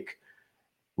make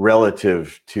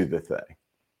relative to the thing.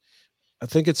 I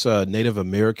think it's a Native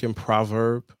American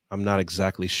proverb. I'm not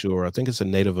exactly sure. I think it's a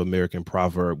Native American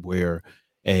proverb where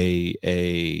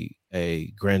a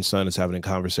grandson is having a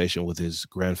conversation with his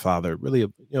grandfather,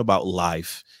 really, about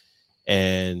life,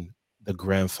 and the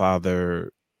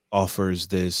grandfather offers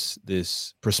this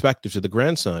perspective to the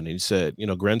grandson. And he said,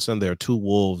 grandson, there are two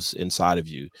wolves inside of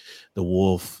you. The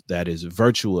wolf that is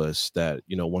virtuous, that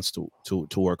wants to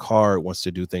work hard, wants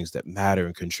to do things that matter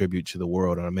and contribute to the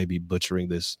world. And I may be butchering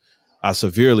this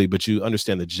severely, but you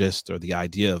understand the gist or the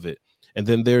idea of it. And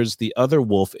then there's the other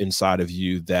wolf inside of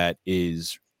you that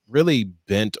is really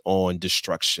bent on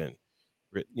destruction,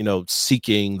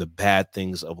 seeking the bad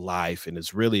things of life. And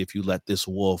it's really, if you let this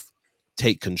wolf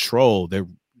take control, they're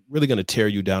really going to tear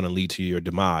you down and lead to your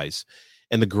demise.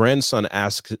 And the grandson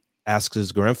asks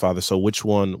his grandfather, so which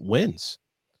one wins?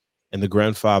 And the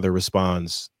grandfather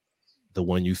responds, the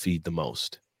one you feed the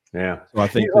most. Yeah. So I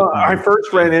think that, I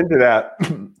first ran into that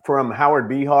from Howard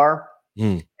Behar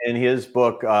Mm, in his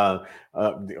book. I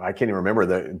can't even remember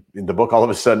the book all of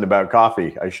a sudden about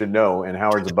coffee. I should know. And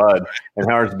Howard's a bud, and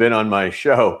Howard's been on my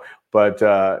show. But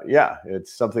yeah,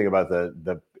 it's something about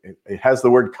it has the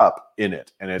word cup in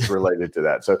it, and it's related to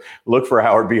that. So look for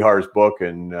Howard Behar's book,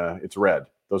 and it's red.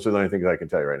 Those are the only things I can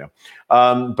tell you right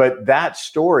now. But that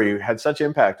story had such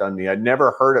impact on me. I'd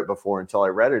never heard it before until I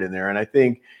read it in there. And I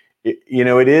think,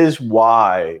 it is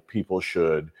why people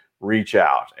should reach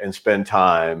out and spend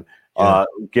time yeah,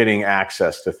 getting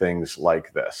access to things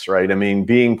like this, right? I mean,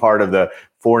 being part of the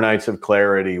 4 Nights of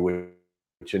Clarity,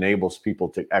 which enables people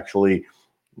to actually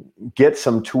get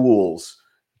some tools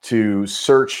to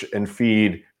search and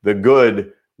feed the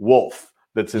good wolf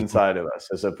that's mhm, inside of us,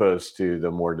 as opposed to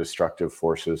the more destructive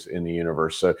forces in the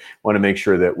universe. So I want to make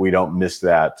sure that we don't miss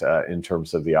that in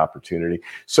terms of the opportunity.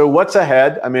 So what's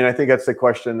ahead? I mean, I think that's the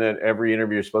question that every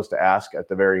interview is supposed to ask at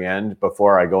the very end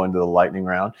before I go into the lightning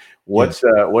round. yeah.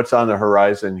 What's on the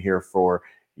horizon here for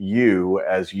you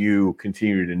as you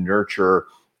continue to nurture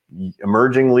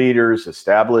emerging leaders,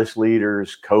 established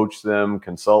leaders, coach them,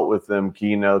 consult with them,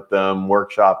 keynote them,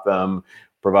 workshop them,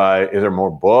 provide? Is there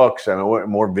more books? I mean,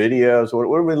 more videos? What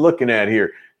are we looking at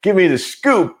here? Give me the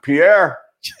scoop, Pierre.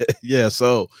 Yeah.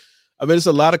 So, I mean, it's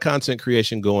a lot of content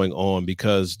creation going on,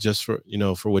 because just for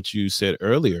what you said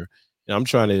earlier, I'm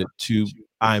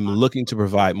I'm looking to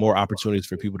provide more opportunities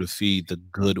for people to feed the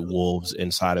good wolves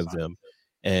inside of them.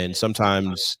 And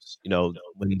sometimes,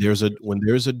 when there's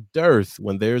a dearth,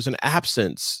 when there's an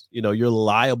absence, you're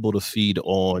liable to feed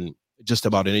on just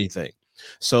about anything.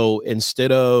 So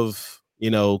instead of,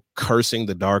 cursing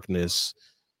the darkness,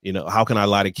 how can I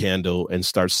light a candle and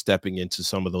start stepping into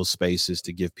some of those spaces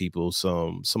to give people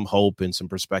some hope and some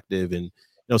perspective, and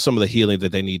some of the healing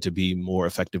that they need to be more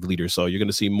effective leaders. So you're going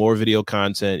to see more video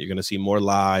content, you're going to see more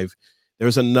live.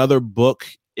 There's another book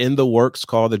in the works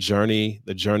called the journey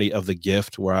of the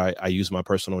gift, where I use my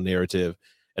personal narrative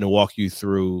and walk you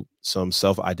through some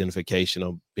self-identification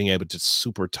of being able to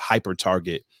super hyper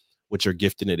target what your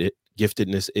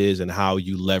giftedness is, and how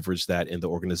you leverage that in the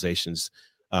organizations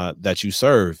that you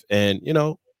serve. And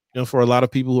for a lot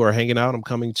of people who are hanging out, I'm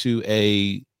coming to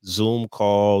a Zoom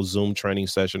call, Zoom training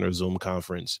session, or Zoom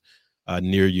conference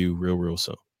near you real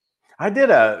soon. I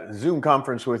did a Zoom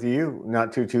conference with you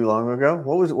not too long ago.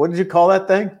 What did you call that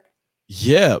thing?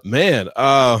 Yeah, man.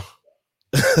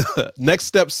 Next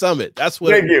Step Summit. That's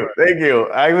what. Thank you.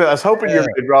 I was hoping you were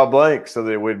going to draw blank so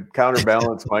that it would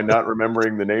counterbalance my not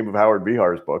remembering the name of Howard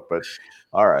Bihar's book. But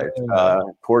all right,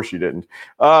 of course you didn't.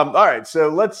 All right, so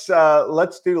let's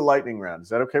do the lightning round. Is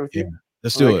that okay with you?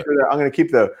 Let's do it. I'm going to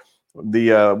keep the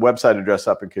website address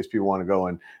up in case people want to go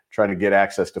and try to get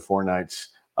access to 4 nights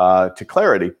to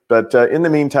clarity. But in the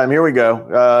meantime, here we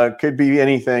go. Could be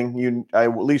anything. I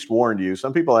at least warned you.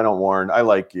 Some people I don't warn. I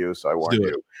like you, so I warned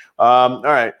you. All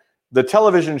right. The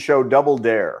television show Double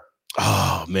Dare.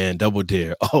 Oh man, Double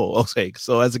Dare. Oh, okay.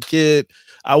 So as a kid,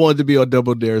 I wanted to be on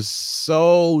Double Dare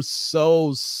so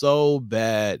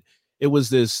bad. It was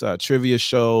this trivia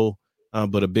show,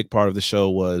 but a big part of the show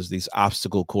was these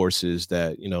obstacle courses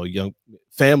that young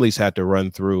families had to run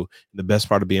through. The best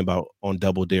part of being on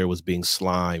Double Dare was being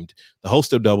slimed. The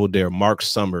host of Double Dare, Mark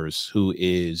Summers, who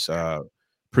is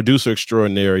producer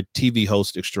extraordinaire, TV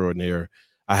host extraordinaire.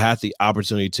 I had the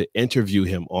opportunity to interview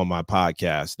him on my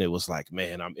podcast. And it was like,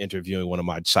 man, I'm interviewing one of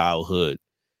my childhood,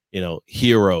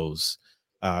 heroes.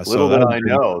 Little did I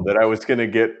know that I was going to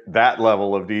get that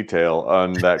level of detail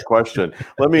on that question.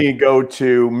 Let me go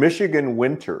to Michigan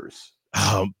winters.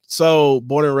 So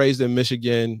born and raised in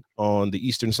Michigan on the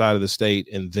eastern side of the state,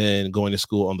 and then going to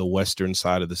school on the western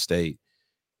side of the state.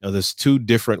 There's 2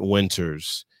 different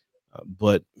winters.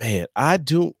 But man, I'm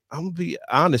gonna be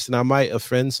honest, and I might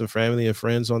offend some family and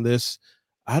friends on this.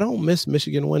 I don't miss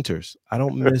Michigan winters. I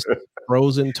don't miss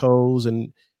frozen toes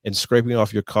and scraping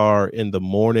off your car in the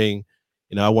morning.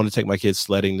 I want to take my kids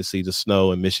sledding to see the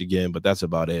snow in Michigan, but that's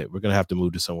about it. We're gonna have to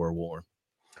move to somewhere warm.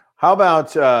 How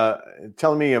about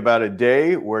telling me about a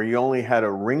day where you only had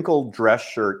a wrinkled dress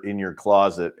shirt in your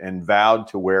closet and vowed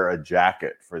to wear a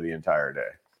jacket for the entire day?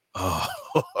 Oh.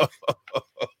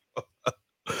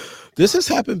 This has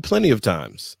happened plenty of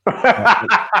times. I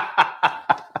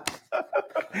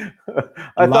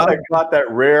thought I got that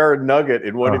rare nugget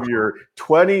in one of your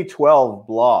 2012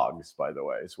 blogs, by the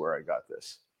way, is where I got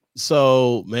this.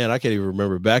 So, man, I can't even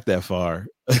remember back that far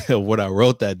what I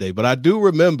wrote that day. But I do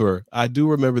remember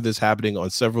this happening on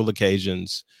several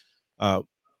occasions,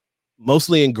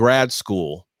 mostly in grad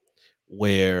school,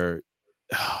 where,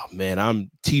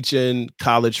 I'm teaching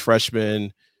college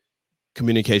freshmen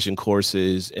communication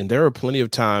courses, and there are plenty of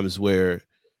times where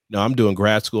I'm doing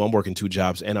grad school, I'm working 2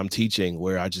 jobs, and I'm teaching,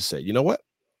 where I just say, you know what,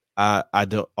 I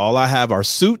don't, all I have are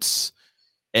suits,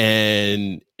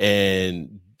 and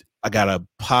I got a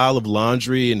pile of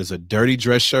laundry, and it's a dirty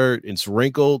dress shirt, it's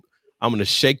wrinkled. I'm gonna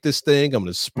shake this thing, I'm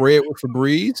gonna spray it with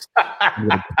Febreze, I'm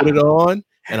gonna put it on,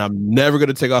 and I'm never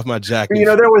gonna take off my jacket.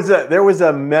 There was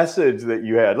a message that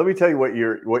you had. Let me tell you what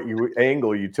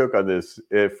angle you took on this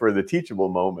for the teachable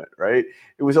moment, right?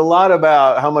 It was a lot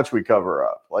about how much we cover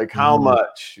up, like how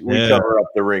much we cover up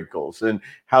the wrinkles, and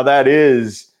how that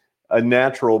is a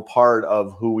natural part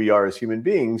of who we are as human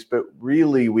beings. But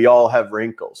really, we all have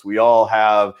wrinkles. We all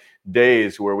have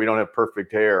days where we don't have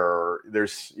perfect hair, or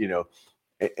there's,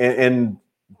 and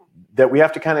that we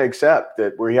have to kind of accept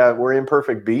that we're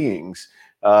imperfect beings.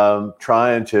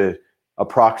 Trying to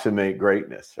approximate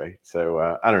greatness, right?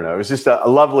 So I don't know. It was just a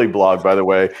lovely blog, by the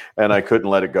way, and I couldn't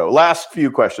let it go. Last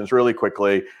few questions, really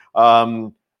quickly.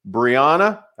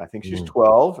 Brianna, I think she's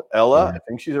 12. Ella, I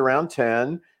think she's around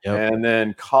 10. Yep. And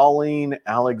then Colleen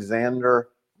Alexander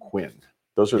Quinn.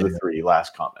 Those are the 3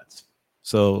 last comments.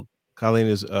 So Colleen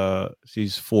is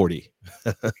she's 40.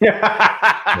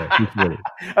 Yeah, she's 40.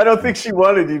 I don't think she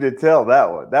wanted you to tell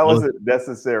that one. That wasn't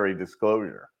necessary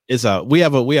disclosure. It's we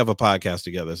have a podcast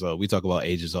together, so we talk about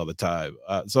ages all the time.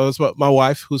 So it's my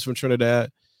wife, who's from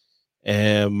Trinidad,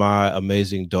 and my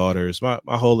amazing daughters. My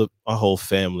whole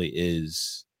family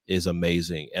is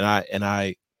amazing, and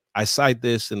I cite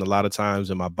this in a lot of times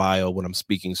in my bio when I'm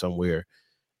speaking somewhere,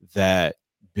 that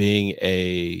being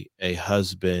a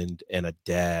husband and a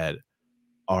dad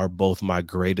are both my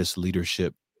greatest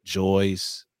leadership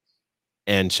joys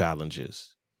and challenges.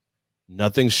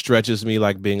 Nothing stretches me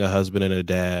like being a husband and a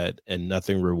dad, and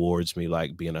nothing rewards me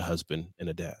like being a husband and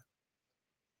a dad.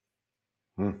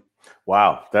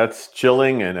 Wow, that's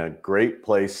chilling and a great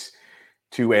place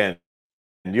to end.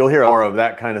 And you'll hear more of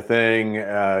that kind of thing,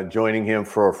 joining him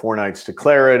for 4 nights to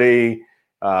clarity,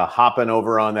 hopping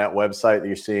over on that website that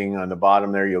you're seeing on the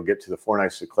bottom there. You'll get to the 4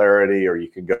 nights to clarity, or you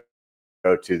can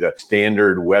go to the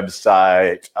standard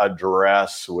website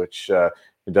address, which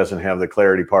it doesn't have the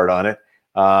clarity part on it.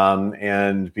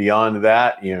 And beyond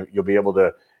that, you'll be able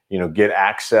to, get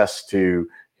access to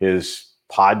his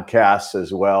podcasts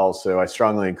as well. So I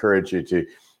strongly encourage you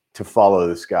to follow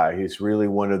this guy. He's really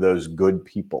one of those good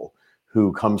people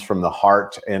who comes from the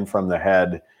heart and from the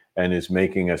head, and is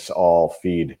making us all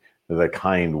feed the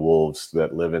kind wolves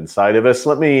that live inside of us.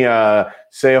 Let me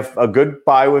say a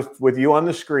goodbye with you on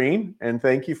the screen, and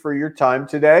thank you for your time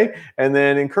today. And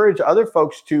then encourage other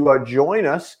folks to join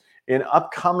us in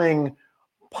upcoming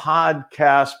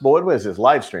podcasts. What is this?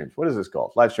 Live streams. What is this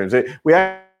called? Live streams. We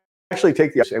actually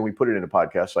take the and we put it in a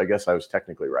podcast, so I guess I was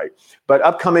technically right. But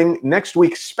upcoming next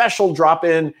week, special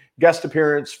drop-in guest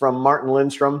appearance from Martin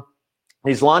Lindstrom.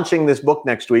 He's launching this book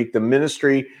next week, The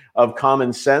Ministry of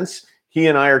Common Sense. He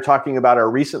and I are talking about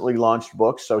our recently launched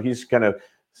books. So he's kind of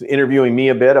interviewing me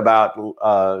a bit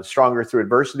about Stronger Through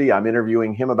Adversity. I'm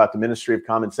interviewing him about the Ministry of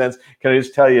Common Sense. Can I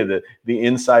just tell you the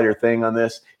insider thing on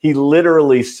this? He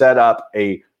literally set up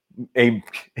a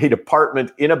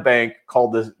department in a bank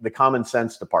called the Common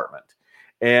Sense Department.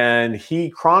 And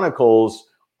he chronicles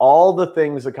all the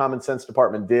things the Common Sense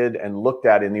Department did and looked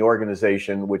at in the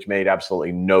organization, which made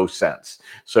absolutely no sense.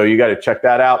 So you got to check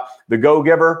that out. The Go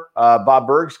Giver, Bob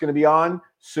Berg's going to be on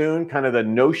soon, kind of the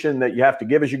notion that you have to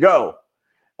give as you go.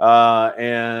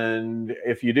 And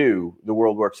if you do, the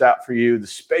world works out for you. The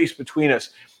space between us.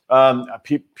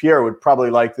 Pierre would probably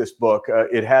like this book.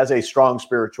 It has a strong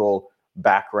spiritual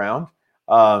background.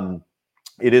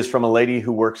 It is from a lady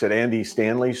who works at Andy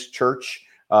Stanley's church.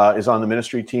 Is on the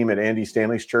ministry team at Andy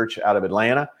Stanley's church out of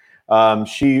Atlanta.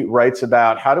 She writes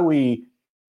about how do we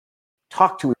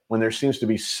talk to when there seems to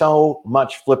be so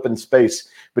much flippant space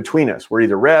between us. We're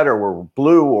either red or we're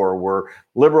blue or we're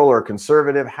liberal or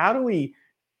conservative. How do we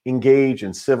engage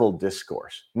in civil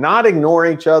discourse? Not ignore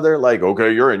each other like,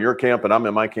 okay, you're in your camp and I'm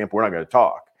in my camp. We're not going to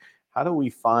talk. How do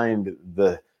we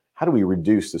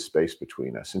reduce the space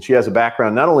between us? And she has a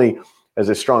background not only as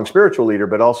a strong spiritual leader,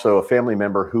 but also a family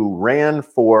member who ran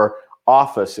for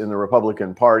office in the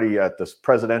Republican Party at the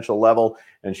presidential level.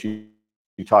 And she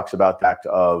talks about the fact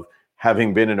of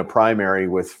having been in a primary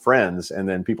with friends and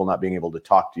then people not being able to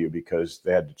talk to you because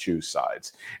they had to choose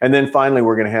sides. And then finally,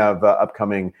 we're going to have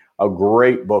upcoming a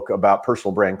great book about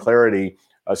personal brand clarity.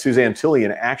 Suzanne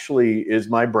Tillian actually is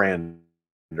my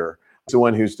brander. The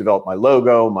one who's developed my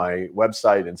logo, my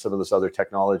website, and some of those other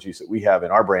technologies that we have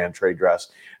in our brand, Trade Dress.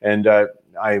 And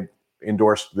I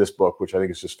endorsed this book, which I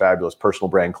think is just fabulous, Personal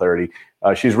Brand Clarity.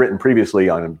 She's written previously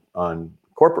on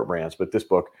corporate brands, but this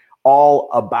book all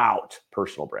about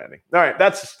personal branding. All right,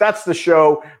 that's the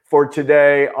show for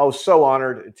today. I was so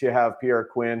honored to have Pierre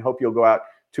Quinn. Hope you'll go out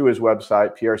to his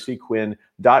website,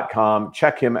 pierrequinn.com.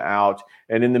 Check him out.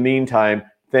 And in the meantime,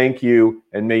 thank you,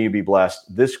 and may you be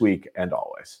blessed this week and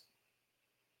always.